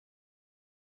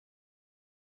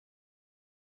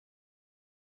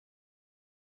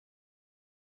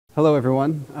Hello,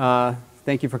 everyone.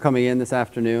 Thank you for coming in this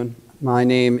afternoon. My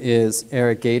name is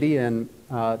Eric Gade, and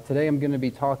today I'm going to be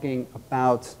talking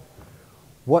about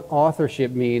what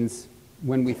authorship means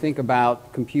when we think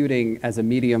about computing as a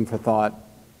medium for thought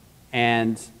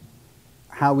and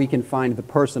how we can find the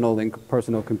personal in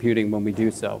personal computing when we do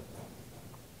so.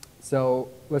 So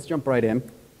let's jump right in.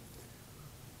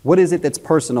 What is it that's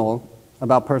personal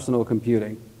about personal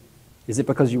computing? Is it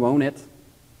because you own it?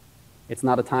 It's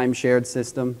not a time-shared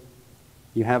system.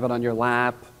 You have it on your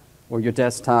lap or your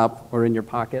desktop or in your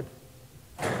pocket.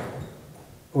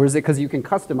 Or is it because you can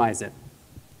customize it?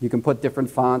 You can put different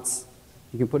fonts.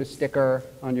 You can put a sticker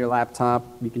on your laptop.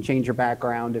 You can change your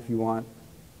background if you want.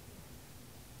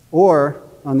 Or,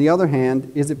 on the other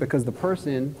hand, is it because the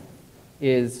person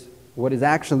is what is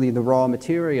actually the raw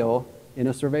material in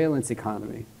a surveillance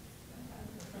economy?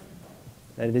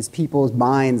 That it is people's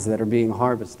minds that are being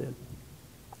harvested.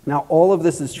 Now, all of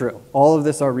this is true. All of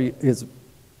this are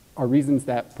reasons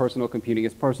that personal computing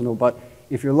is personal, but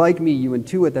if you're like me, you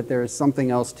intuit that there is something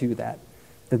else to that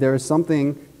there is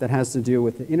something that has to do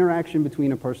with the interaction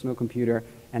between a personal computer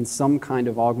and some kind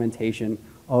of augmentation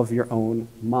of your own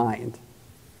mind.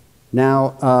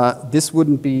 Now, this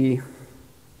wouldn't be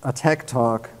a tech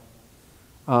talk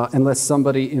unless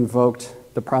somebody invoked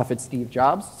the prophet Steve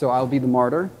Jobs, so I'll be the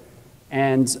martyr.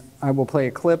 And I will play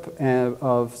a clip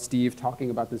of Steve talking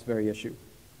about this very issue.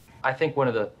 I think one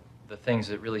of the things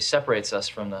that really separates us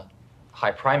from the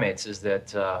high primates is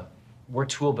that we're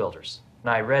tool builders. And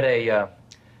I read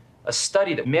a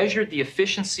study that measured the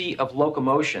efficiency of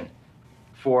locomotion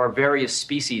for various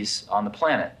species on the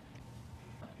planet.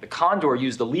 The condor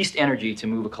used the least energy to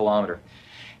move a kilometer.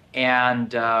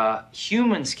 And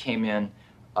humans came in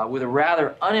with a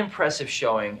rather unimpressive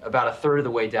showing about a third of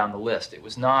the way down the list. It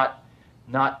was not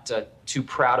too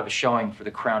proud of a showing for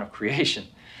the crown of creation.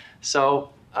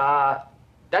 So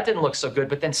that didn't look so good,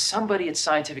 but then somebody at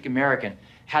Scientific American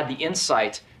had the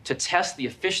insight to test the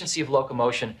efficiency of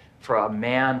locomotion for a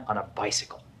man on a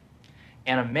bicycle.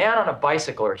 And a man on a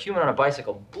bicycle, or a human on a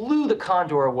bicycle, blew the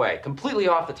condor away, completely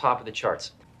off the top of the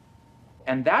charts.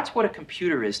 And that's what a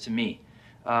computer is to me.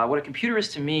 What a computer is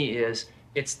to me is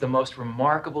it's the most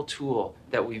remarkable tool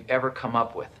that we've ever come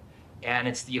up with. And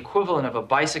it's the equivalent of a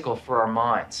bicycle for our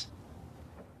minds.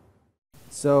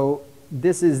 So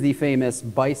this is the famous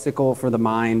bicycle for the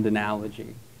mind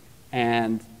analogy.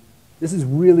 And this is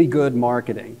really good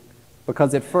marketing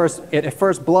because at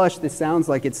first blush, this sounds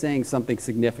like it's saying something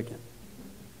significant.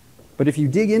 But if you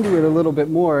dig into it a little bit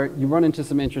more, you run into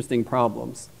some interesting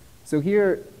problems. So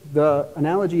here, the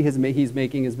analogy he's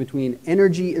making is between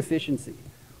energy efficiency.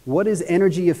 What is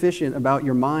energy efficient about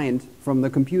your mind from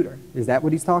the computer? Is that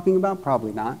what he's talking about?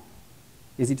 Probably not.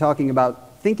 Is he talking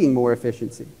about thinking more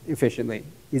efficiently?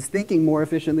 Is thinking more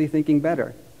efficiently thinking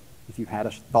better? If you've had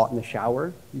a thought in the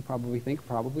shower, you probably think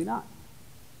probably not.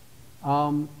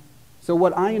 So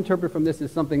what I interpret from this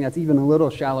is something that's even a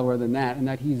little shallower than that, and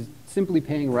that he's simply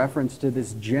paying reference to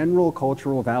this general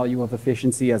cultural value of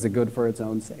efficiency as a good for its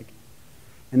own sake.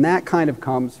 And that kind of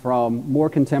comes from more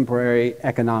contemporary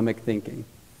economic thinking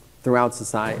throughout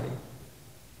society.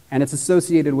 And it's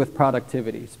associated with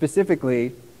productivity,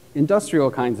 specifically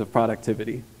industrial kinds of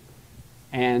productivity.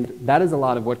 And that is a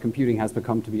lot of what computing has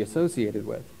become to be associated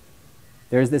with.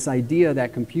 There's this idea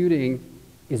that computing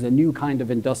is a new kind of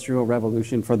industrial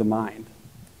revolution for the mind.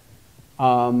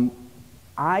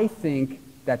 I think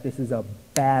that this is a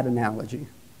bad analogy.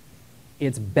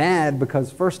 It's bad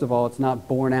because, first of all, it's not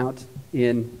borne out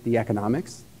in the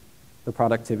economics, the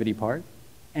productivity part.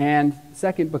 And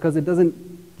second, because it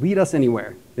doesn't lead us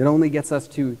anywhere. It only gets us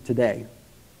to today.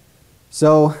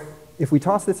 So if we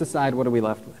toss this aside, what are we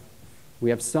left with? We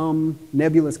have some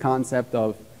nebulous concept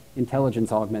of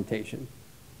intelligence augmentation.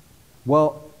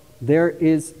 Well, there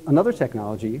is another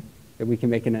technology that we can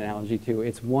make an analogy to.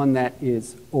 It's one that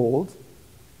is old,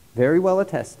 very well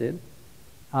attested,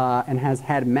 and has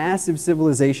had massive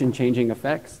civilization-changing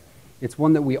effects. It's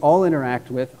one that we all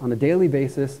interact with on a daily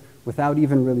basis without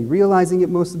even really realizing it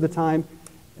most of the time.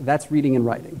 That's reading and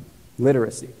writing,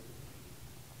 literacy.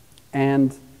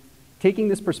 And taking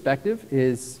this perspective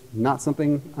is not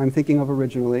something I'm thinking of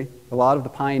originally. A lot of the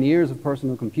pioneers of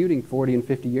personal computing 40 and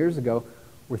 50 years ago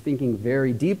were thinking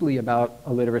very deeply about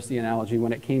a literacy analogy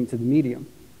when it came to the medium.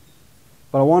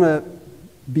 But I want to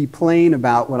be plain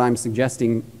about what I'm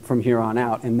suggesting from here on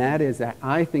out, and that is that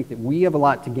I think that we have a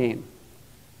lot to gain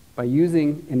by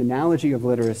using an analogy of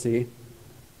literacy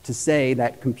to say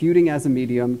that computing as a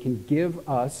medium can give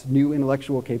us new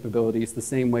intellectual capabilities the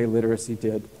same way literacy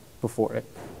did before it.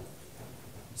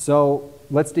 So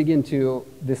let's dig into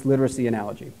this literacy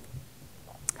analogy.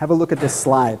 Have a look at this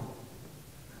slide.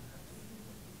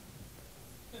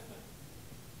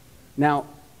 Now,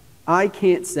 I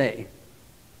can't say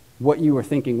what you were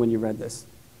thinking when you read this,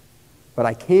 but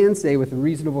I can say with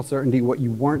reasonable certainty what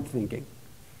you weren't thinking.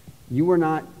 You were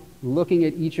not looking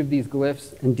at each of these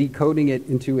glyphs and decoding it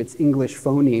into its English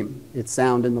phoneme, its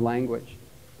sound in the language.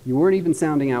 You weren't even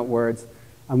sounding out words.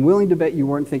 I'm willing to bet you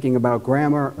weren't thinking about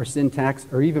grammar or syntax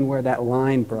or even where that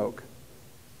line broke.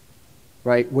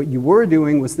 Right? What you were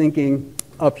doing was thinking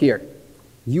up here.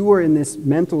 You were in this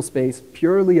mental space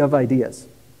purely of ideas,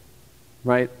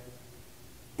 right?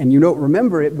 And you don't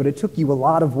remember it, but it took you a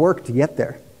lot of work to get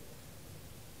there.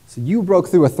 So you broke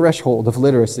through a threshold of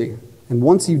literacy. And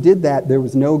once you did that, there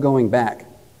was no going back.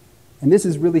 And this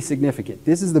is really significant.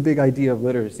 This is the big idea of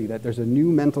literacy, that there's a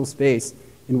new mental space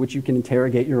in which you can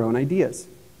interrogate your own ideas.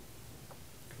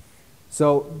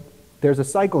 So there's a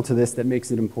cycle to this that makes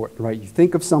it important, right? You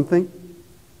think of something,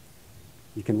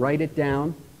 you can write it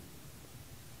down,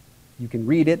 you can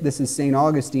read it. This is St.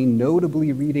 Augustine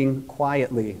notably reading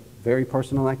quietly, very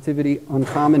personal activity,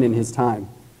 uncommon in his time.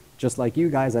 Just like you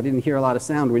guys, I didn't hear a lot of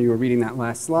sound when you were reading that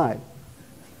last slide.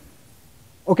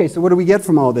 Okay, so what do we get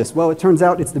from all this? Well, it turns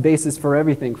out it's the basis for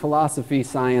everything: philosophy,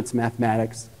 science,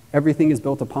 mathematics. Everything is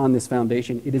built upon this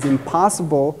foundation. It is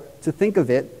impossible to think of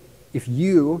it if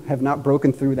you have not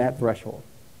broken through that threshold.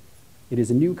 It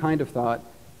is a new kind of thought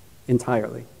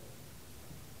entirely.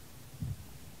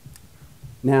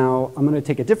 Now, I'm going to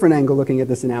take a different angle looking at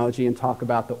this analogy and talk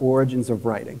about the origins of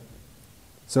writing.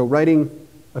 So writing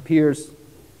appears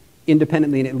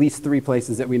independently in at least 3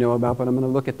 places that we know about, but I'm going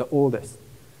to look at the oldest.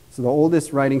 So the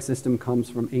oldest writing system comes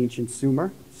from ancient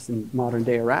Sumer, it's in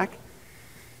modern-day Iraq.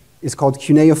 It's called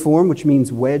cuneiform, which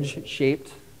means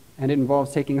wedge-shaped, and it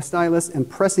involves taking a stylus and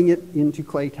pressing it into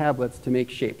clay tablets to make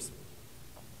shapes.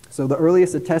 So the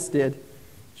earliest attested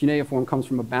cuneiform comes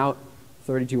from about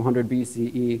 3200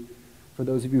 BCE. For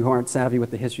those of you who aren't savvy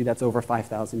with the history, that's over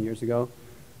 5,000 years ago.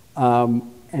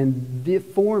 And the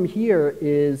form here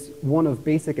is one of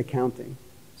basic accounting.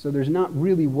 So there's not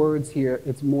really words here,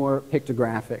 it's more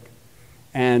pictographic.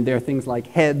 And there are things like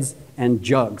heads and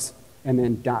jugs, and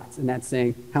then dots. And that's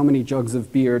saying, how many jugs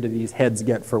of beer do these heads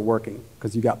get for working?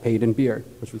 Because you got paid in beer,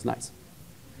 which was nice.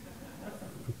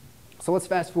 So let's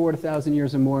fast forward 1,000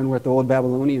 years or more, and we're at the Old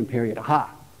Babylonian period. Aha,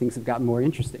 things have gotten more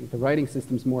interesting. The writing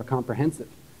system's more comprehensive.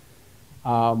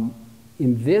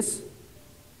 In this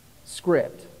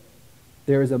script,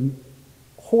 there is a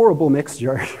horrible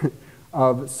mixture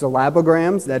of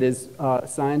syllabograms, that is,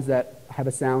 signs that have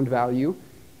a sound value,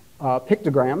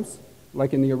 pictograms,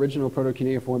 like in the original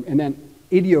proto-cuneiform, and then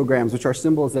ideograms, which are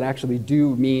symbols that actually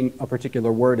do mean a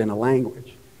particular word in a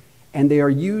language. And they are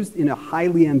used in a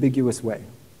highly ambiguous way.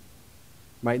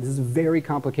 Right? This is a very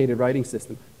complicated writing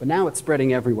system, but now it's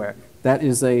spreading everywhere. That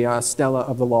is a stela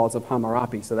of the laws of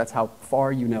Hammurabi, so that's how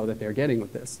far you know that they're getting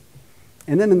with this.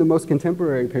 And then in the most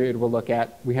contemporary period we'll look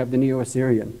at, we have the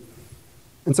Neo-Assyrian.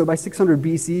 And so by 600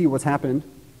 BC, what's happened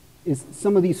is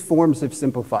some of these forms have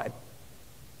simplified.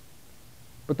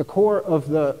 But the core of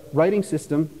the writing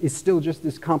system is still just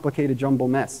this complicated jumble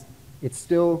mess. It's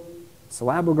still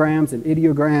syllabograms and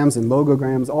ideograms and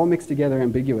logograms all mixed together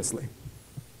ambiguously.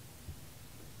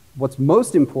 What's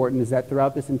most important is that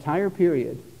throughout this entire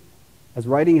period, as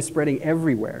writing is spreading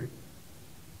everywhere,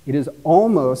 it is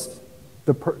almost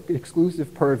the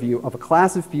exclusive purview of a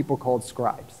class of people called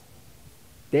scribes.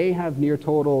 They have near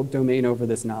total domain over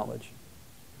this knowledge.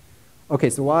 Okay,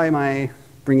 so why am I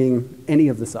bringing any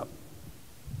of this up?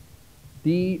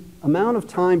 The amount of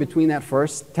time between that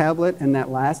first tablet and that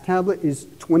last tablet is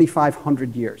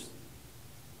 2,500 years.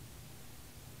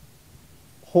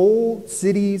 Whole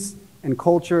cities and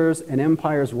cultures and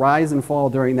empires rise and fall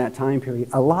during that time period.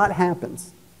 A lot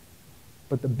happens.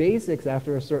 But the basics,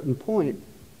 after a certain point,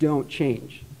 don't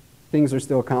change. Things are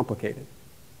still complicated.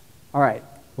 All right,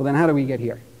 well then how do we get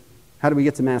here? How do we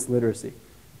get to mass literacy?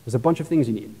 There's a bunch of things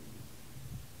you need.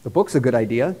 The book's a good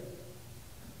idea.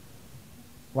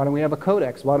 Why don't we have a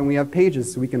codex? Why don't we have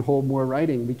pages so we can hold more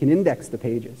writing? We can index the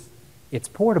pages. It's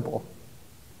portable.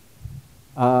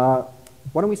 Why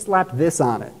don't we slap this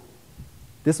on it?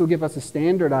 This will give us a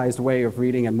standardized way of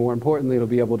reading, and more importantly, it'll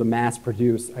be able to mass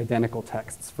produce identical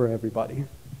texts for everybody.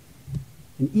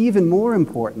 And even more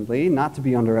importantly, not to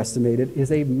be underestimated,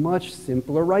 is a much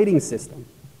simpler writing system.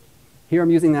 Here I'm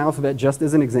using the alphabet just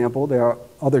as an example. There are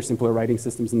other simpler writing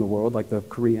systems in the world, like the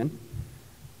Korean.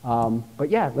 But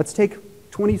yeah, let's take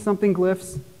 20-something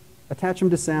glyphs, attach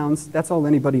them to sounds. That's all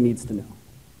anybody needs to know.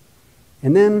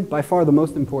 And then, by far the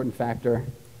most important factor,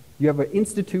 you have an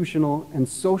institutional and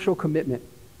social commitment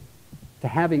to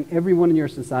having everyone in your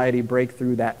society break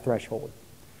through that threshold.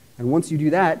 And once you do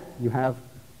that, you have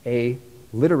a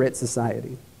literate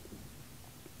society.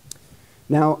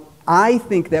 Now, I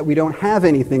think that we don't have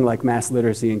anything like mass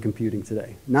literacy in computing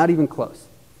today, not even close.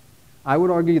 I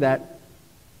would argue that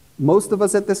most of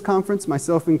us at this conference,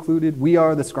 myself included, we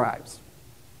are the scribes.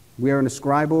 We are an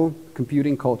scribal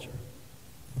computing culture.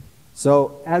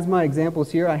 So as my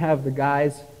examples here, I have the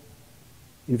guys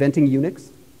inventing Unix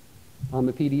on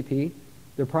the PDP.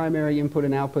 Their primary input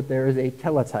and output there is a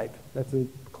teletype. That's a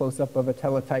close-up of a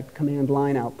teletype command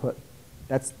line output.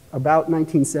 That's about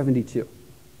 1972.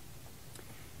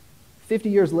 50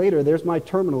 years later, there's my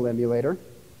terminal emulator,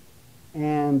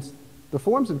 and the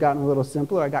forms have gotten a little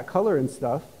simpler. I got color and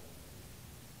stuff,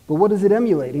 but what is it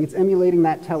emulating? It's emulating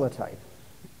that teletype.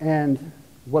 And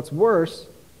what's worse,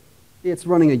 it's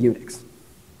running a Unix.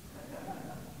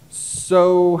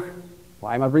 So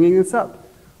why am I bringing this up?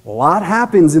 A lot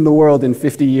happens in the world in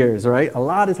 50 years, right? A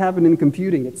lot has happened in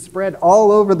computing. It's spread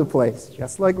all over the place,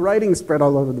 just like writing spread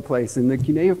all over the place in the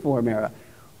cuneiform era.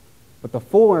 But the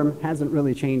form hasn't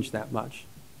really changed that much.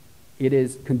 It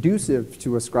is conducive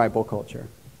to a scribal culture.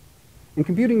 And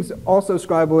computing is also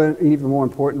scribal in an even more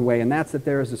important way, and that's that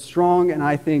there is a strong and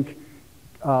I think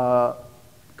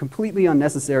completely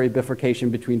unnecessary bifurcation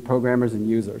between programmers and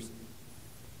users.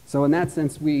 So in that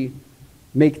sense, we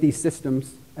make these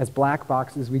systems as black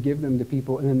boxes, we give them to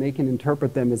people, and then they can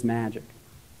interpret them as magic.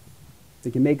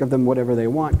 They can make of them whatever they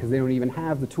want because they don't even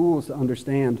have the tools to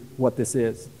understand what this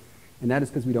is. And that is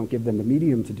because we don't give them the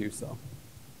medium to do so.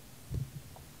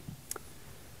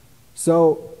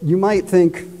 So you might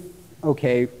think,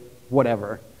 okay,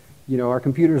 whatever. You know, our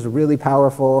computers are really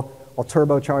powerful. I'll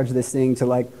turbocharge this thing to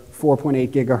like 4.8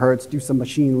 gigahertz, do some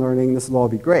machine learning, this will all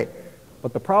be great.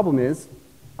 But the problem is,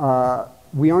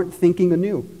 we aren't thinking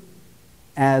anew.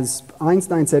 As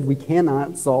Einstein said, we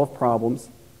cannot solve problems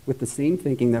with the same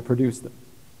thinking that produced them.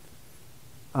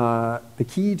 The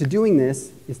key to doing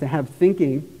this is to have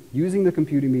thinking using the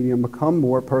computing medium become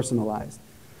more personalized.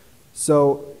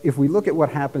 So if we look at what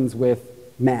happens with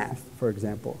math, for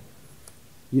example,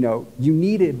 you know, you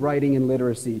needed writing and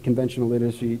literacy, conventional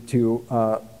literacy,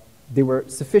 to, they were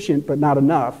sufficient but not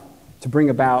enough to bring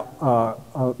about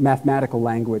a mathematical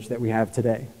language that we have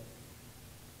today.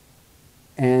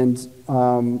 And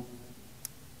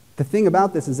the thing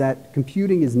about this is that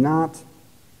computing is not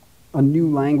a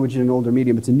new language in an older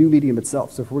medium. It's a new medium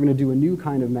itself. So if we're going to do a new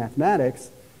kind of mathematics,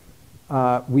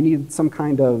 we need some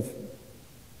kind of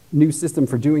new system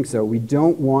for doing so. We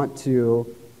don't want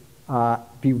to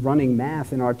be running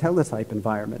math in our teletype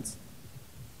environments.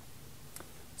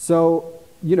 So,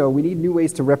 you know, we need new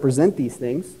ways to represent these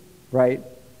things, right?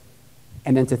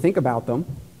 And then to think about them.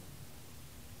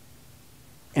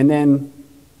 And then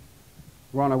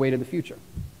we're on our way to the future.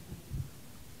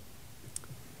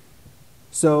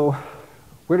 So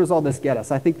where does all this get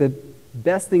us? I think the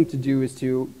best thing to do is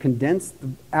to condense the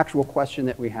actual question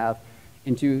that we have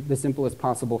into the simplest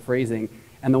possible phrasing.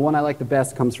 And the one I like the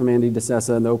best comes from Andy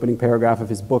DeSessa in the opening paragraph of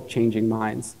his book, Changing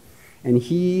Minds. And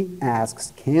he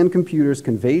asks, can computers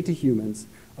convey to humans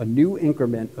a new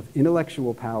increment of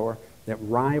intellectual power that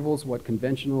rivals what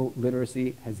conventional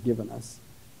literacy has given us?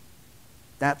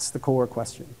 That's the core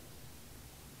question.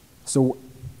 So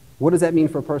what does that mean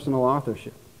for personal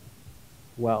authorship?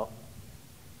 Well,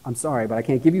 I'm sorry, but I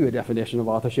can't give you a definition of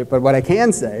authorship, but what I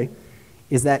can say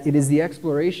is that it is the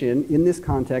exploration in this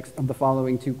context of the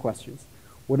following two questions.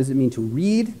 What does it mean to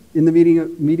read in the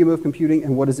medium of computing,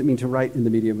 and what does it mean to write in the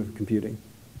medium of computing?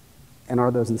 And are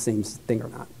those the same thing or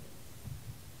not?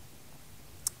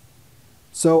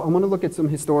 So I'm going to look at some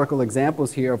historical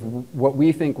examples here of what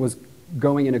we think was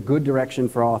going in a good direction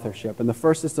for authorship. And the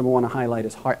first system I want to highlight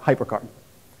is Hypercard.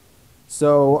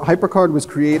 So Hypercard was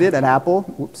created at Apple.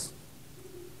 Whoops.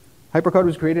 Hypercard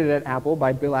was created at Apple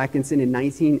by Bill Atkinson in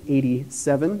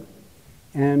 1987.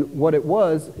 And what it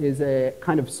was is a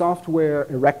kind of software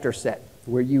erector set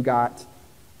where you got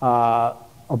a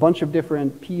bunch of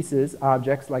different pieces,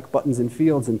 objects like buttons and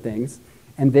fields and things,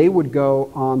 and they would go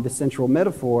on the central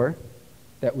metaphor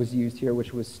that was used here,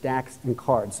 which was stacks and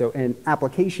cards. So an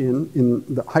application in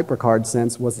the Hypercard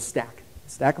sense was a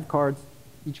stack of cards.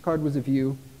 Each card was a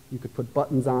view. You could put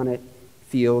buttons on it,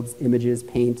 fields, images,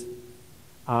 paint,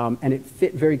 and it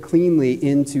fit very cleanly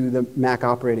into the Mac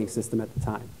operating system at the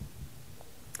time.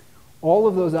 All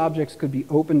of those objects could be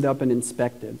opened up and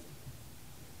inspected.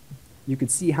 You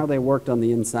could see how they worked on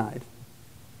the inside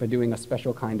by doing a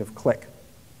special kind of click.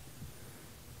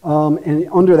 And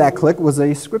under that click was a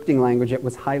scripting language that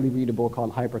was highly readable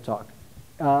called Hypertalk.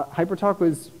 Hypertalk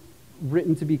was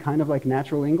written to be kind of like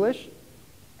natural English,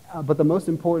 but the most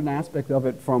important aspect of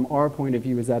it from our point of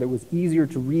view is that it was easier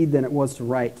to read than it was to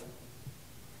write.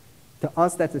 To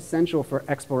us, that's essential for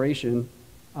exploration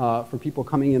for people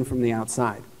coming in from the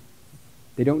outside.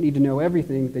 They don't need to know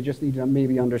everything, they just need to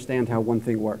maybe understand how one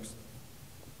thing works.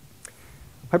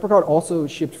 Hypercard also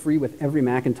shipped free with every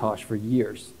Macintosh for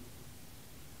years.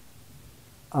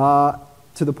 To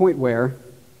the point where,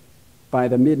 by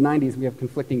the mid-90s, we have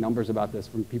conflicting numbers about this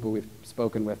from people we've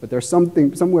spoken with, but there's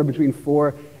somewhere between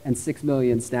 4 and 6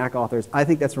 million stack authors. I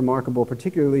think that's remarkable,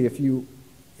 particularly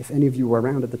if any of you were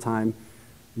around at the time,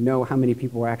 know how many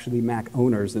people were actually Mac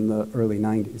owners in the early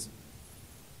 90s.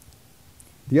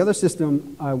 The other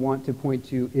system I want to point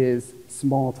to is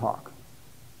Smalltalk.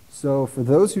 So for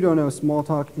those who don't know,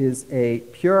 Smalltalk is a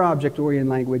pure object-oriented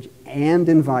language and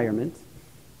environment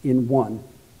in one.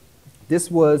 This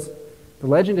was the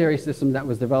legendary system that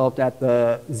was developed at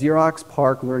the Xerox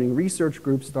PARC Learning Research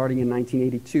Group starting in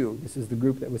 1982. This is the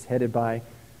group that was headed by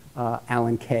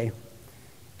Alan Kay.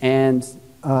 And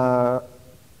the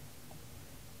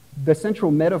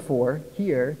central metaphor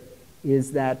here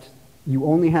is that you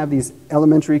only have these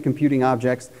elementary computing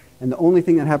objects, and the only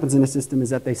thing that happens in a system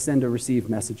is that they send or receive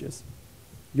messages.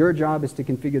 Your job is to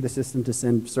configure the system to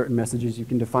send certain messages. You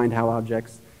can define how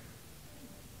objects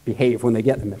behave when they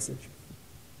get the message.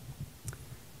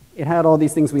 It had all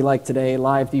these things we like today,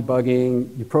 live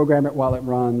debugging, you program it while it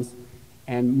runs,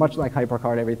 and much like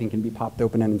Hypercard, everything can be popped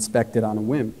open and inspected on a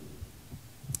whim.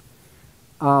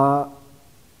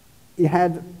 It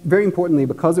had, very importantly,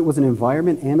 because it was an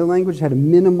environment and a language, it had a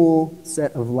minimal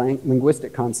set of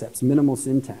linguistic concepts, minimal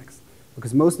syntax,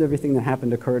 because most everything that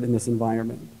happened occurred in this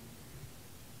environment.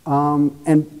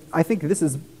 And I think this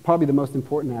is probably the most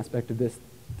important aspect of this.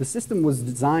 The system was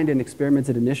designed and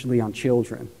experimented initially on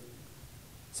children.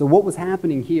 So what was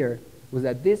happening here was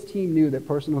that this team knew that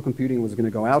personal computing was going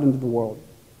to go out into the world.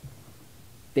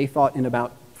 They thought in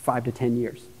about 5 to 10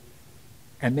 years.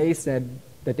 And they said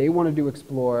that they wanted to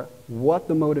explore what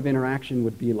the mode of interaction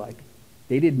would be like.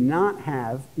 They did not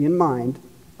have in mind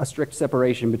a strict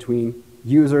separation between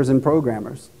users and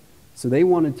programmers. So they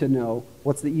wanted to know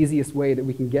what's the easiest way that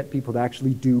we can get people to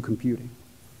actually do computing.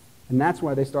 And that's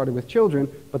why they started with children,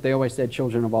 but they always said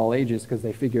children of all ages because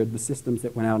they figured the systems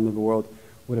that went out into the world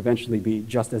would eventually be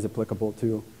just as applicable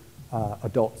to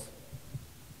adults.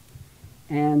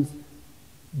 And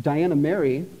Diana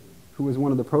Mary, who was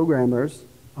one of the programmers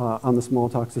on the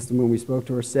Smalltalk system when we spoke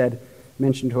to her,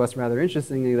 mentioned to us rather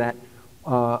interestingly that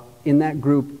in that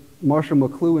group, Marshall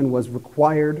McLuhan was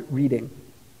required reading.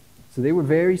 So they were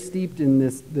very steeped in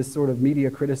this sort of media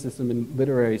criticism and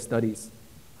literary studies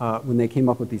when they came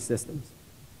up with these systems.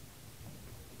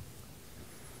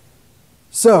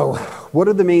 So, what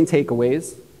are the main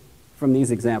takeaways from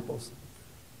these examples?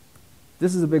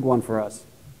 This is a big one for us.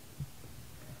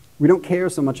 We don't care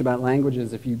so much about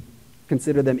languages if you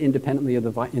consider them independently of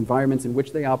the environments in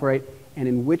which they operate and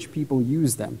in which people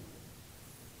use them.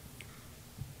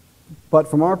 But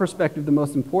from our perspective, the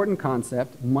most important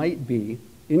concept might be,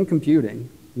 in computing,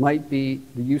 might be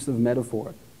the use of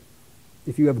metaphor.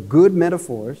 If you have good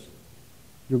metaphors,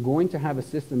 you're going to have a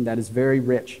system that is very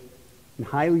rich and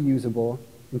highly usable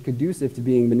and conducive to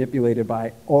being manipulated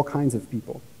by all kinds of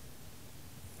people.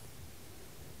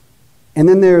 And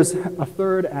then there's a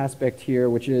third aspect here,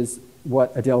 which is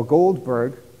what Adele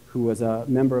Goldberg, who was a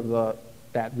member of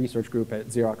that research group at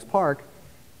Xerox PARC,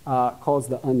 calls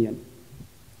the onion.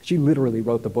 She literally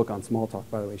wrote the book on Smalltalk,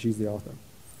 by the way. She's the author.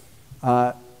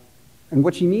 And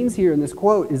what she means here in this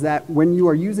quote is that when you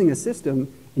are using a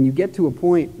system and you get to a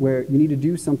point where you need to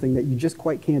do something that you just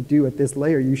quite can't do at this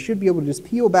layer, you should be able to just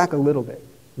peel back a little bit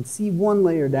and see one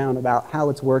layer down about how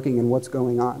it's working and what's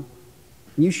going on.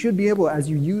 And you should be able, as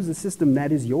you use a system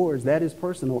that is yours, that is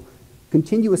personal,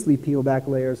 continuously peel back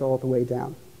layers all the way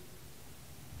down.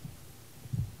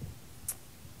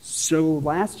 So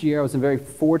last year, I was in a very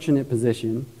fortunate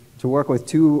position to work with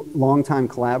two longtime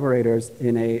collaborators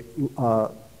in a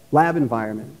lab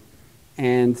environment.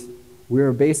 And we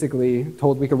were basically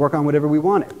told we could work on whatever we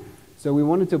wanted. So we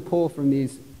wanted to pull from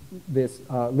this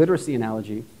literacy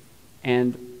analogy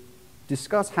and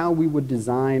discuss how we would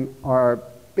design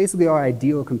basically our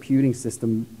ideal computing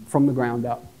system from the ground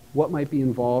up. What might be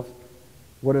involved?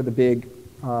 What are the big,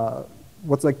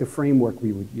 what's like the framework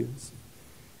we would use?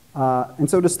 And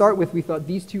so to start with, we thought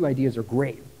these two ideas are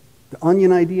great. The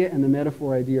onion idea and the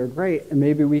metaphor idea are great, and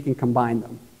maybe we can combine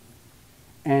them.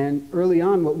 And early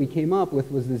on, what we came up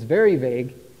with was this very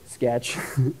vague sketch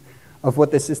of what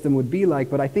the system would be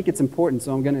like, but I think it's important,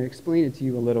 so I'm going to explain it to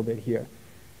you a little bit here.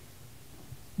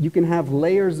 You can have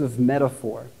layers of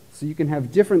metaphor. So you can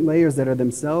have different layers that are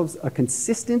themselves a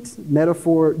consistent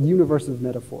metaphor, universe of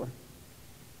metaphor,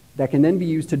 that can then be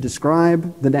used to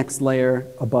describe the next layer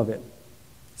above it.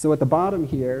 So at the bottom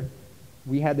here,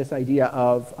 we had this idea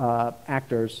of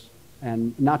actors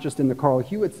And not just in the Carl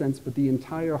Hewitt sense, but the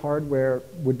entire hardware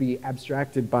would be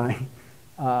abstracted by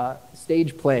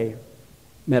stage play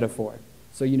metaphor.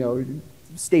 So, you know,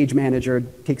 stage manager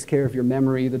takes care of your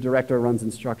memory, the director runs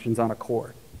instructions on a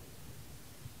core.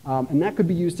 And that could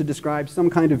be used to describe some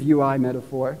kind of UI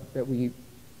metaphor that we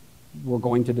were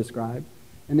going to describe.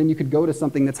 And then you could go to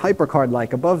something that's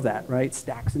HyperCard-like above that, right?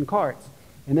 Stacks and cards.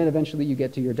 And then eventually you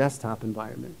get to your desktop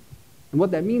environment. And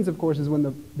what that means, of course, is when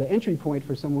the entry point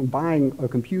for someone buying a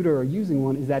computer or using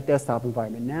one is that desktop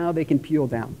environment. Now they can peel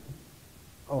down.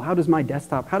 Oh, how does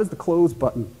the close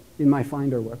button in my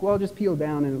Finder work? Well, just peel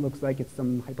down and it looks like it's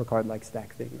some HyperCard-like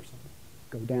stack thing or something.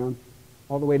 Go down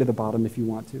all the way to the bottom if you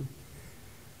want to.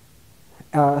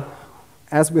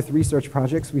 As with research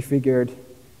projects, we figured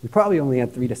we probably only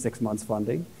had 3 to 6 months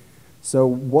funding. So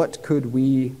what's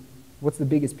the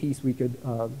biggest piece we could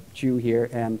chew here?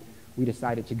 And we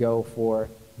decided to go for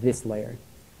this layer.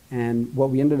 And what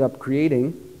we ended up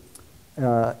creating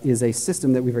is a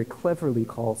system that we very cleverly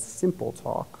call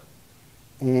Simpletalk.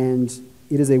 And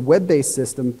it is a web-based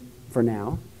system for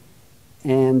now.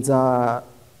 And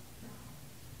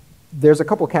there's a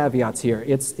couple caveats here.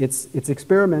 It's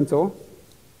experimental,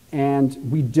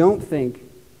 and we don't think,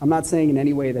 I'm not saying in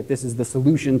any way that this is the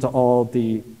solution to all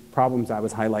the problems I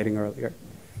was highlighting earlier.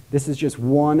 This is just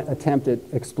one attempt at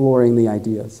exploring the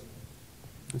ideas.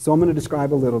 So I'm going to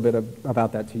describe a little bit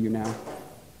about that to you now.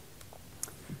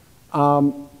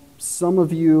 Some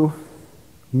of you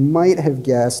might have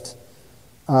guessed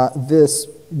this.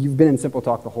 You've been in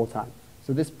Simpletalk the whole time.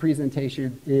 So this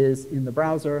presentation is in the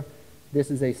browser.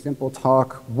 This is a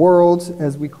Simpletalk world,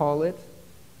 as we call it.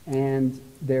 And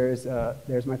there's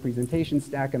my presentation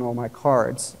stack and all my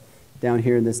cards down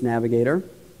here in this navigator.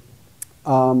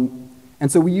 And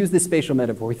so we use this spatial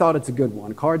metaphor. We thought it's a good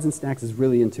one. Cards and stacks is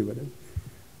really intuitive.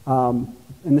 And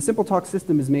the Simpletalk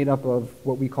system is made up of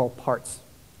what we call parts.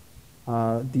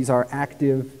 These are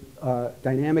active,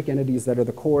 dynamic entities that are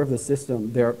the core of the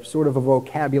system. They're sort of a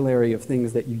vocabulary of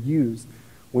things that you use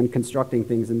when constructing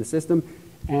things in the system.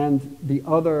 And the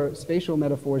other spatial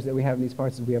metaphors that we have in these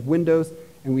parts is we have windows,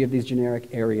 and we have these generic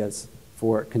areas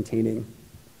for containing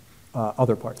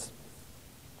other parts.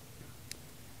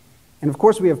 And of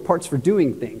course, we have parts for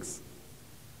doing things,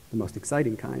 the most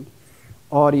exciting kind.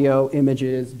 Audio,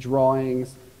 images,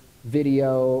 drawings,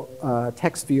 video,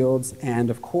 text fields,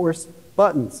 and of course,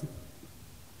 buttons.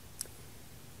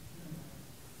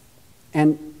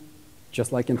 And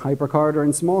just like in Hypercard or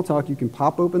in Smalltalk, you can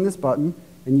pop open this button,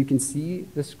 and you can see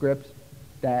the script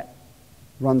that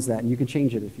runs that, and you can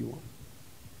change it if you want.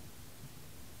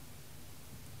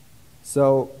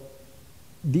 So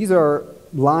these are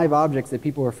live objects that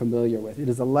people are familiar with. It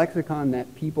is a lexicon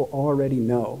that people already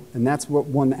know, and that's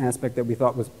one aspect that we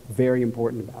thought was very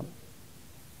important about it.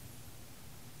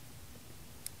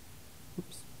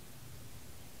 Oops.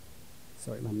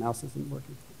 Sorry, my mouse isn't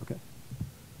working. Okay.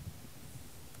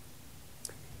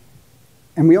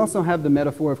 And we also have the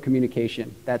metaphor of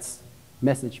communication. That's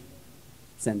message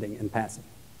sending and passing.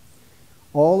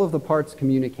 All of the parts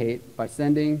communicate by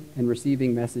sending and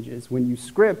receiving messages. When you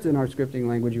script in our scripting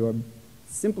language, you are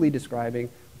simply describing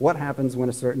what happens when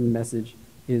a certain message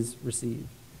is received.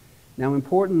 Now,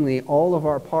 importantly, all of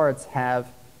our parts have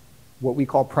what we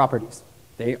call properties.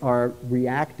 They are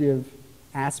reactive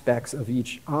aspects of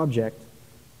each object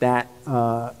that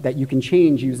you can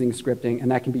change using scripting,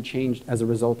 and that can be changed as a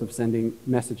result of sending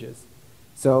messages.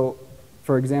 So,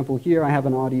 for example, here I have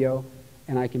an audio,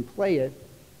 and I can play it,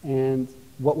 and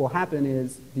what will happen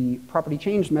is the property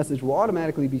changed message will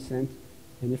automatically be sent,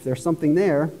 and if there's something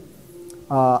there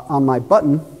on my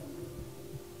button,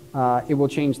 it will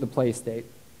change the play state.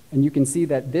 And you can see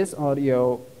that this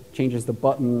audio changes the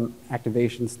button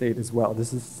activation state as well.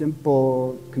 This is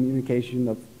simple communication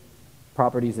of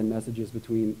properties and messages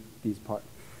between these parts.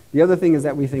 The other thing is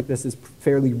that we think this is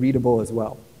fairly readable as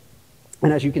well.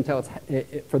 And as you can tell,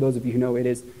 for those of you who know, it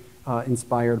is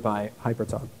inspired by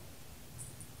Hypertalk.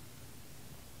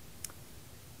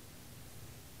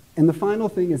 And the final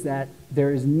thing is that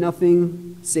there is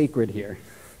nothing sacred here.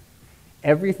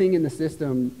 Everything in the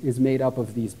system is made up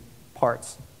of these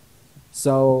parts.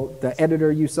 So the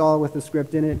editor you saw with the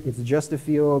script in it, it's just a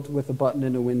field with a button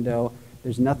and a window.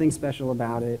 There's nothing special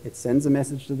about it. It sends a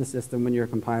message to the system when you're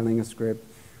compiling a script.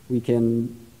 We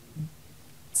can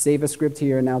save a script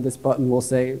here. Now this button will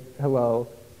say hello.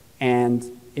 And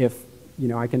if,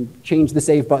 I can change the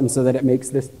save button so that it makes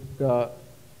the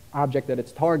object that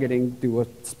it's targeting do a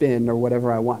spin or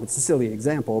whatever I want. It's a silly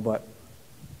example, but...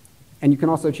 And you can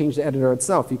also change the editor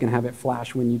itself. You can have it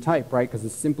flash when you type, right? Because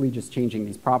it's simply just changing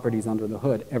these properties under the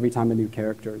hood every time a new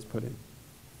character is put in.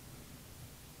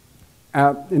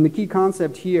 And the key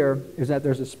concept here is that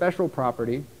there's a special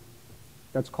property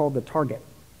that's called the target.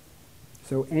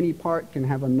 So any part can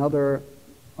have another,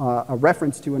 a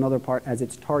reference to another part as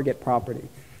its target property.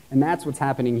 And that's what's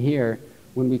happening here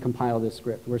when we compile this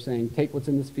script. We're saying, take what's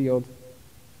in this field,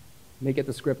 make it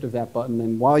the script of that button,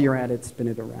 and while you're at it, spin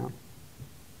it around.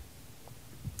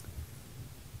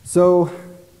 So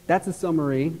that's a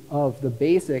summary of the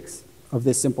basics of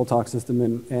this Simpletalk system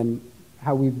and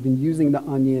how we've been using the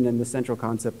onion and the central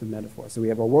concept of metaphor. So we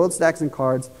have our world stacks and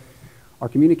cards. Our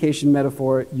communication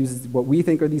metaphor uses what we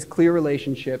think are these clear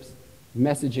relationships,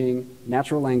 messaging,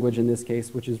 natural language in this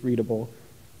case, which is readable.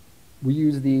 We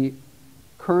use the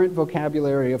current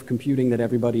vocabulary of computing that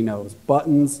everybody knows,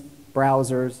 buttons,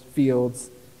 browsers, fields,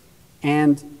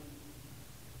 and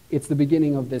it's the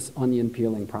beginning of this onion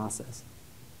peeling process.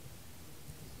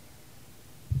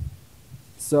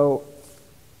 So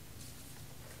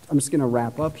I'm just going to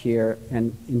wrap up here,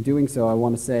 and in doing so, I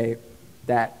want to say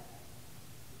that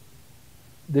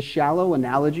the shallow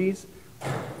analogies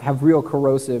have real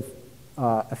corrosive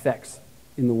effects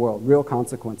in the world, real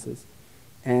consequences.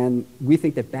 And we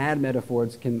think that bad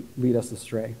metaphors can lead us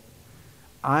astray.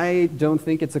 I don't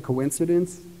think it's a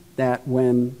coincidence that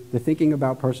when the thinking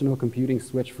about personal computing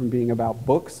switched from being about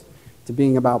books to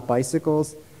being about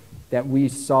bicycles, that we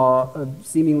saw a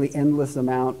seemingly endless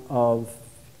amount of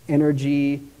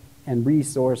energy and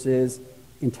resources,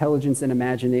 intelligence and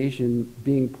imagination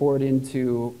being poured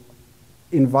into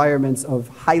environments of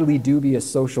highly dubious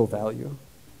social value.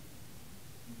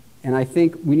 And I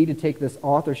think we need to take this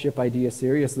authorship idea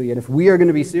seriously. And if we are going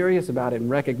to be serious about it and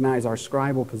recognize our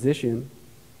scribal position,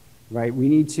 right, we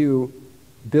need to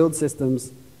build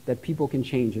systems that people can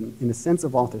change in a sense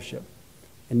of authorship,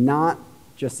 and not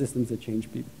just systems that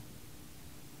change people.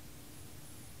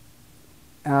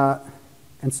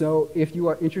 And so if you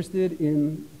are interested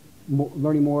in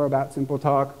learning more about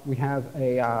Simpletalk, we have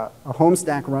a home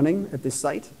stack running at this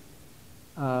site,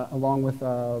 along with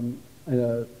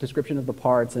a description of the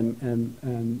parts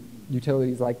and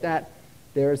utilities like that.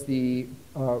 There's the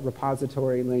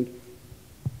repository link.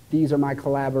 These are my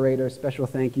collaborators. Special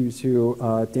thank you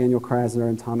to Daniel Krasner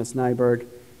and Thomas Nyberg.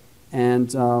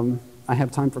 And I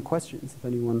have time for questions if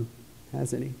anyone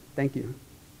has any. Thank you.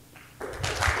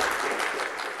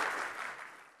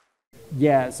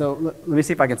 Yeah, so let me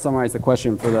see if I can summarize the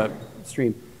question for the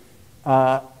stream.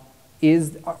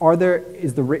 Is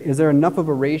there enough of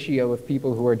a ratio of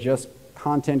people who are just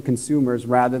content consumers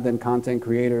rather than content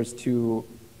creators to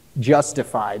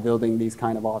justify building these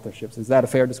kind of authorships? Is that a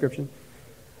fair description?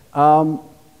 I'll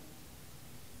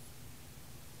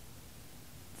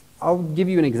give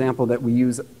you an example that we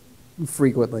use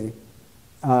frequently.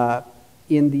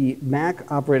 In the Mac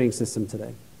operating system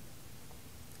today,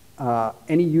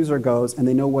 any user goes and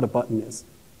they know what a button is.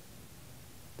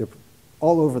 They're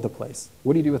all over the place.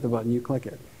 What do you do with the button? You click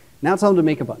it. Now tell them to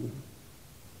make a button.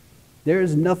 There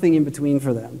is nothing in between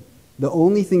for them. The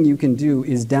only thing you can do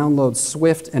is download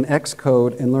Swift and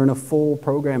Xcode and learn a full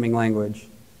programming language.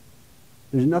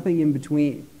 There's nothing in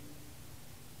between.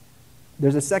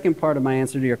 There's a second part of my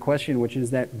answer to your question, which is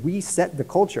that we set the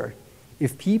culture.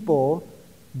 If people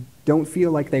don't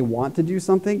feel like they want to do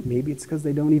something, maybe it's because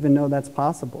they don't even know that's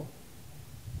possible.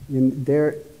 And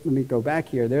let me go back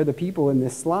here. They're the people in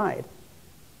this slide,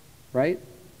 right?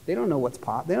 They don't know what's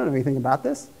they don't know anything about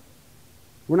this.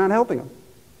 We're not helping them.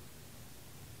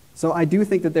 So I do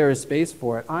think that there is space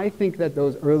for it. I think that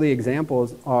those early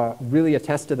examples really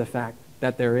attest to the fact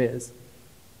that there is.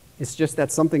 It's just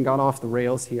that something got off the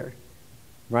rails here,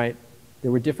 right?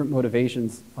 There were different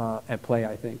motivations at play,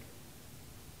 I think.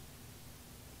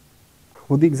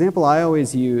 Well, the example I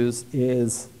always use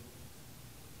is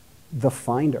the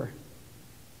Finder,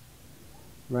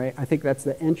 right? I think that's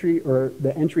the entry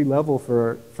level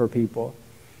for people.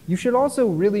 You should also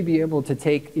really be able to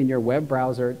take in your web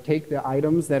browser, take the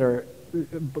items that are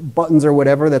buttons or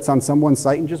whatever that's on someone's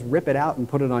site and just rip it out and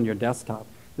put it on your desktop.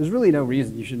 There's really no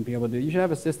reason you shouldn't be able to do it. You should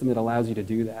have a system that allows you to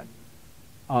do that.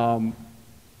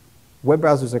 Web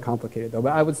browsers are complicated, though,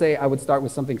 but I would say I would start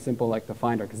with something simple like the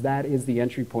Finder, because that is the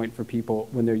entry point for people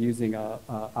when they're using an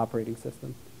operating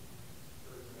system.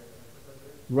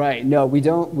 Right, no, we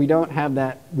don't have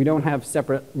that. We don't have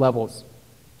separate levels.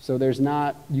 So there's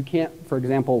not, you can't, for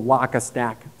example, lock a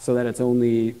stack so that it's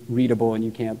only readable and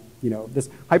you can't,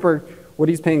 what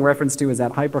he's paying reference to is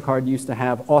that Hypercard used to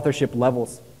have authorship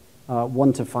levels,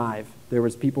 1 to 5. There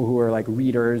was people who were like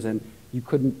readers and you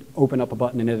couldn't open up a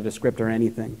button and edit a script or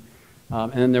anything.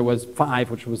 And then there was 5,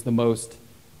 which was the most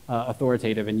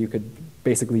authoritative, and you could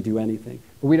basically do anything.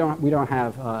 But we don't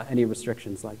have any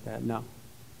restrictions like that, no.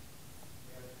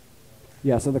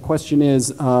 Yeah, so the question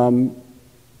is,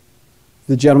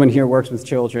 the gentleman here works with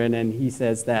children, and he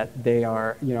says that they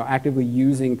are, actively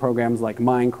using programs like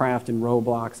Minecraft and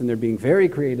Roblox, and they're being very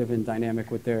creative and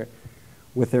dynamic with their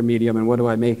medium. And what do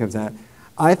I make of that?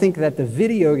 I think that the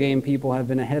video game people have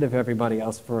been ahead of everybody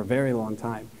else for a very long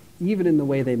time, even in the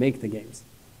way they make the games.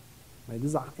 Right? This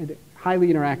is a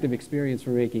highly interactive experience for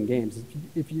making games.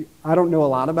 I don't know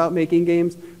a lot about making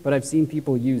games, but I've seen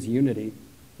people use Unity.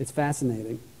 It's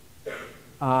fascinating.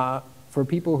 For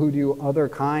people who do other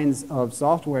kinds of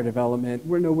software development,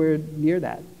 we're nowhere near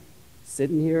that.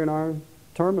 Sitting here in our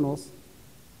terminals.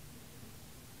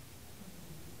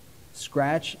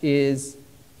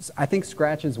 I think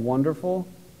Scratch is wonderful.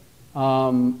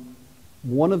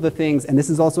 One of the things, and this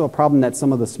is also a problem that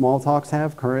some of the Smalltalks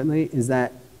have currently, is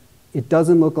that it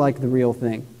doesn't look like the real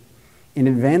thing. An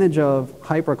advantage of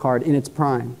Hypercard in its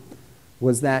prime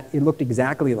was that it looked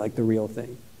exactly like the real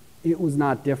thing. It was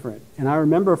not different. And I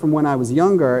remember from when I was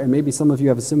younger, and maybe some of you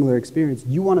have a similar experience,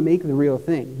 you want to make the real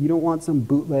thing. You don't want some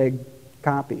bootleg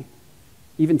copy.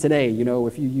 Even today,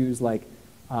 if you use like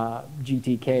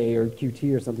GTK or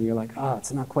Qt or something, you're like,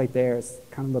 it's not quite there. It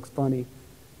kind of looks funny.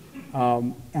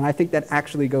 And I think that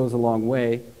actually goes a long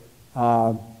way.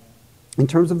 In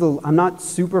terms of I'm not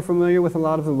super familiar with a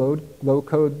lot of the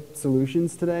low-code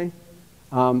solutions today,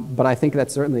 but I think that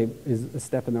certainly is a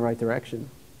step in the right direction.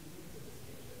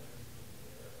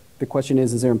 The question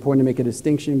is it important to make a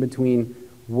distinction between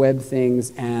web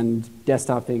things and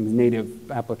desktop things,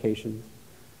 native applications?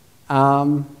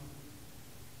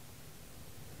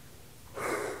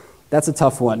 That's a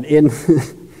tough one.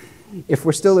 If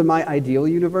we're still in my ideal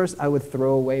universe, I would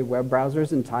throw away web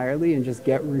browsers entirely and just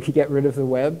get rid of the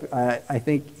web. I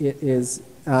think it is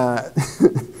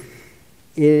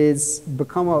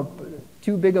become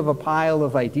too big of a pile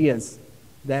of ideas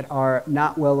that are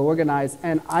not well organized,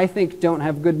 and I think don't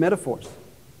have good metaphors.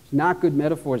 There's not good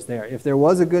metaphors there. If there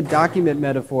was a good document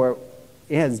metaphor,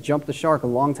 it has jumped the shark a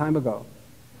long time ago.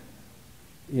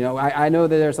 I know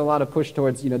that there's a lot of push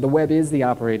towards, the web is the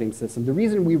operating system. The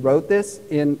reason we wrote this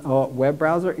in a web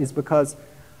browser is because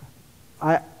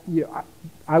I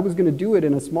was going to do it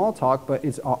in a Smalltalk, but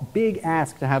it's a big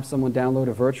ask to have someone download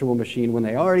a virtual machine when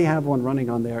they already have one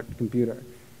running on their computer.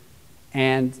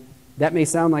 And that may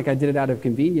sound like I did it out of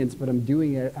convenience, but I'm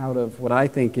doing it out of what I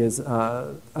think is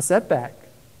a setback.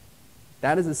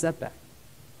 That is a setback.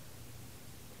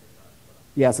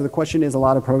 Yeah, so the question is, a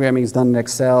lot of programming is done in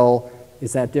Excel.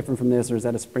 Is that different from this, or is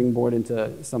that a springboard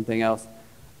into something else?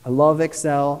 I love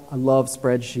Excel. I love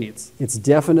spreadsheets. It's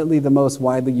definitely the most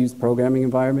widely used programming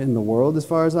environment in the world, as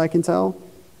far as I can tell.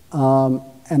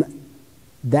 And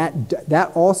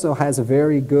that also has a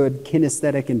very good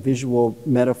kinesthetic and visual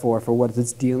metaphor for what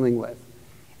it's dealing with.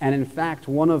 And in fact,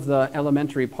 one of the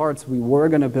elementary parts we were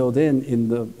going to build in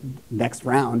the next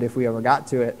round, if we ever got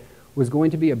to it, was going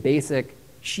to be a basic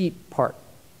sheet part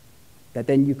that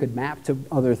then you could map to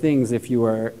other things if you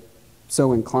were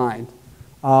so inclined.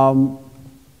 Yeah,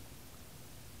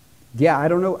 I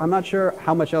don't know. I'm not sure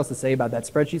how much else to say about that.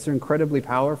 Spreadsheets are incredibly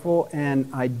powerful, and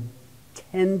I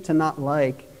tend to not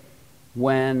like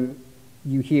when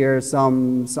you hear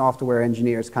some software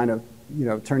engineers kind of,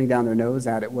 turning down their nose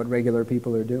at it, what regular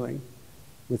people are doing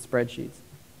with spreadsheets.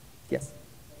 Yes?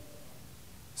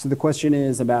 So the question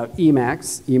is about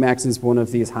Emacs. Emacs is one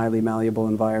of these highly malleable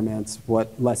environments.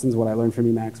 What lessons would I learn from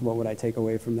Emacs? What would I take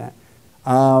away from that?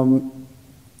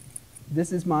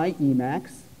 This is my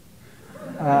Emacs.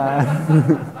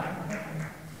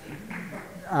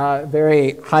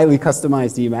 Very highly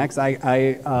customized Emacs.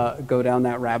 I go down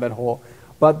that rabbit hole.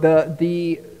 But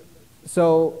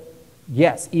so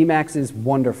yes, Emacs is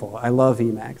wonderful. I love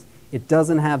Emacs. It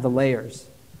doesn't have the layers.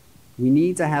 We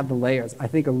need to have the layers. I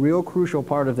think a real crucial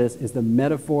part of this is the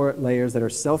metaphor layers that are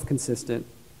self-consistent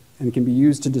and can be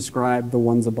used to describe the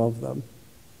ones above them.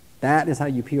 That is how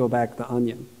you peel back the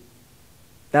onion.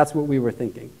 That's what we were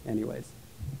thinking, anyways.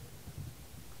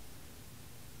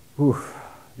 Ooh,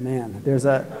 man,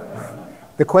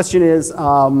 the question is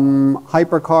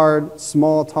Hypercard,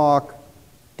 Smalltalk,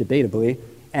 debatably,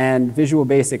 and Visual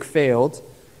Basic failed.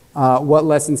 What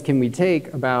lessons can we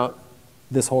take about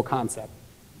this whole concept?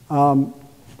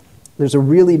 There's a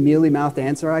really mealy-mouthed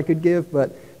answer I could give,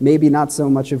 but maybe not so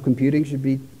much of computing should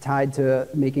be tied to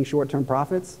making short-term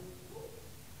profits.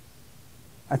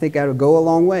 I think that would go a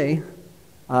long way.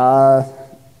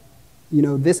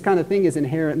 This kind of thing is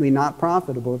inherently not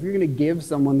profitable. If you're going to give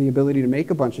someone the ability to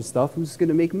make a bunch of stuff, who's going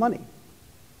to make money?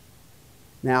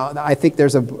 Now, I think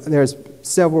there's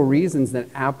several reasons that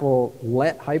Apple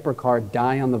let Hypercard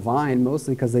die on the vine,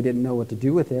 mostly because they didn't know what to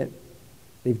do with it.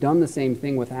 They've done the same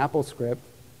thing with AppleScript.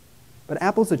 But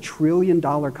Apple's a $1 trillion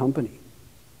company.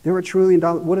 They're $1 trillion.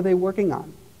 What are they working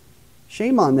on?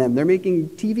 Shame on them. They're making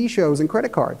TV shows and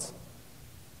credit cards.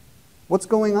 What's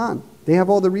going on? They have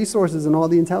all the resources and all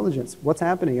the intelligence. What's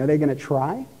happening? Are they going to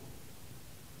try?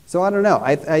 So I don't know.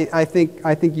 I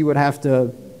think you would have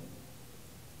to,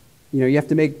 you have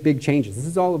to make big changes. This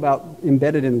is all about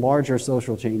embedded in larger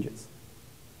social changes.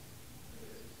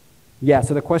 Yeah,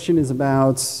 so the question is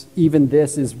about, even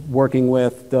this is working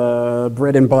with the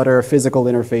bread and butter physical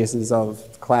interfaces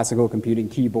of classical computing,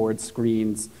 keyboards,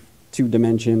 screens, 2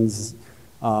 dimensions,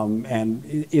 and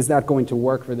is that going to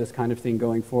work for this kind of thing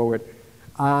going forward?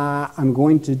 I'm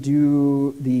going to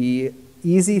do the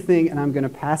easy thing, and I'm going to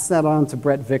pass that on to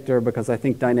Brett Victor because I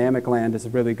think Dynamic Land is a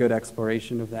really good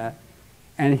exploration of that.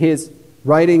 And his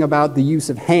writing about the use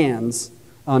of hands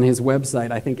on his website,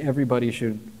 I think everybody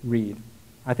should read.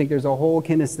 I think there's a whole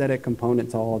kinesthetic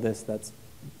component to all of this that's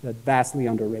vastly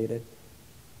underrated.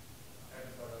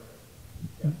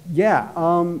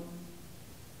 Yeah.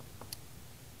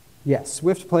 Yeah,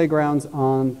 Swift Playgrounds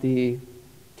on the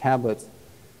tablets.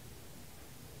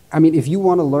 I mean, if you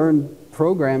want to learn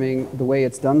programming the way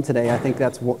it's done today, I think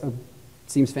that's what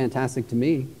seems fantastic to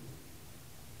me.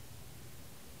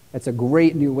 It's a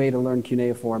great new way to learn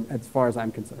cuneiform, as far as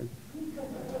I'm concerned.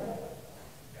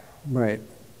 Right.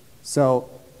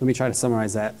 So let me try to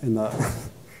summarize that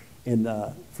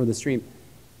for the stream.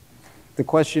 The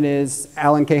question is,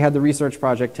 Alan Kay had the research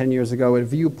project 10 years ago at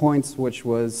Viewpoints, which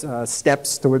was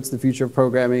Steps Towards the Future of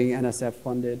Programming,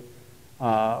 NSF-funded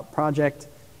project.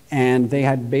 And they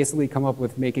had basically come up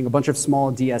with making a bunch of small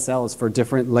DSLs for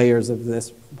different layers of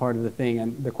this part of the thing.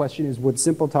 And the question is, would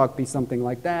Simpletalk be something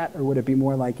like that, or would it be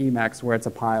more like Emacs, where it's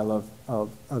a pile of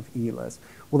ELIS?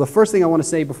 Well, the first thing I want to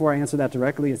say before I answer that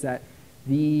directly is that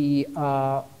the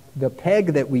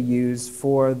peg that we use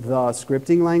for the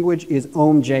scripting language is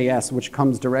Ohm.js, which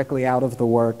comes directly out of the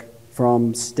work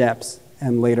from Steps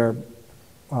and later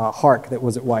Hark that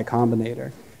was at Y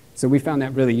Combinator. So we found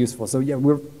that really useful. So yeah,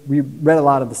 we read a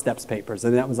lot of the Steps papers,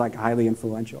 and that was like highly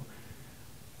influential.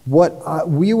 What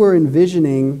we were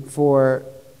envisioning for,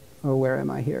 oh, where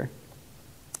am I here?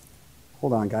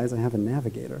 Hold on, guys, I have a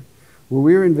navigator. What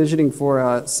we were envisioning for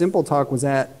Simpletalk was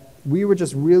that we were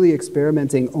just really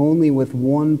experimenting only with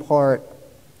one part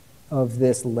of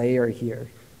this layer here.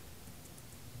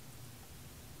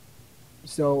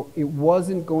 So it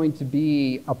wasn't going to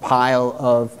be a pile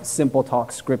of Simpletalk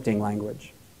scripting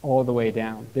language all the way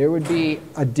down. There would be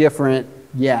a different,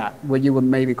 what you would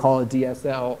maybe call a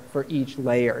DSL for each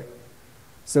layer.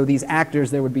 So these actors,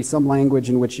 there would be some language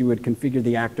in which you would configure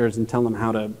the actors and tell them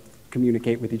how to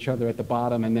communicate with each other at the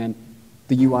bottom, and then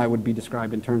the UI would be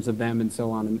described in terms of them and so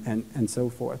on and so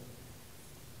forth.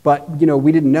 But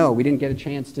we didn't know. We didn't get a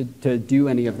chance to do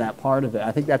any of that part of it.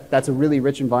 I think that's a really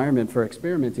rich environment for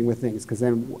experimenting with things, because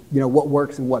then what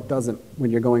works and what doesn't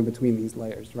when you're going between these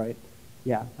layers, right?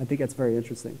 Yeah, I think that's very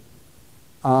interesting.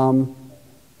 Are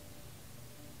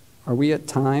we at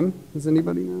time? Does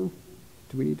anybody know?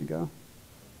 Do we need to go?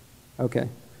 Okay.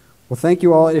 Well, thank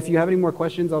you all. If you have any more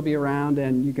questions, I'll be around,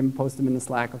 and you can post them in the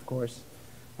Slack, of course.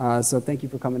 So thank you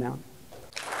for coming out.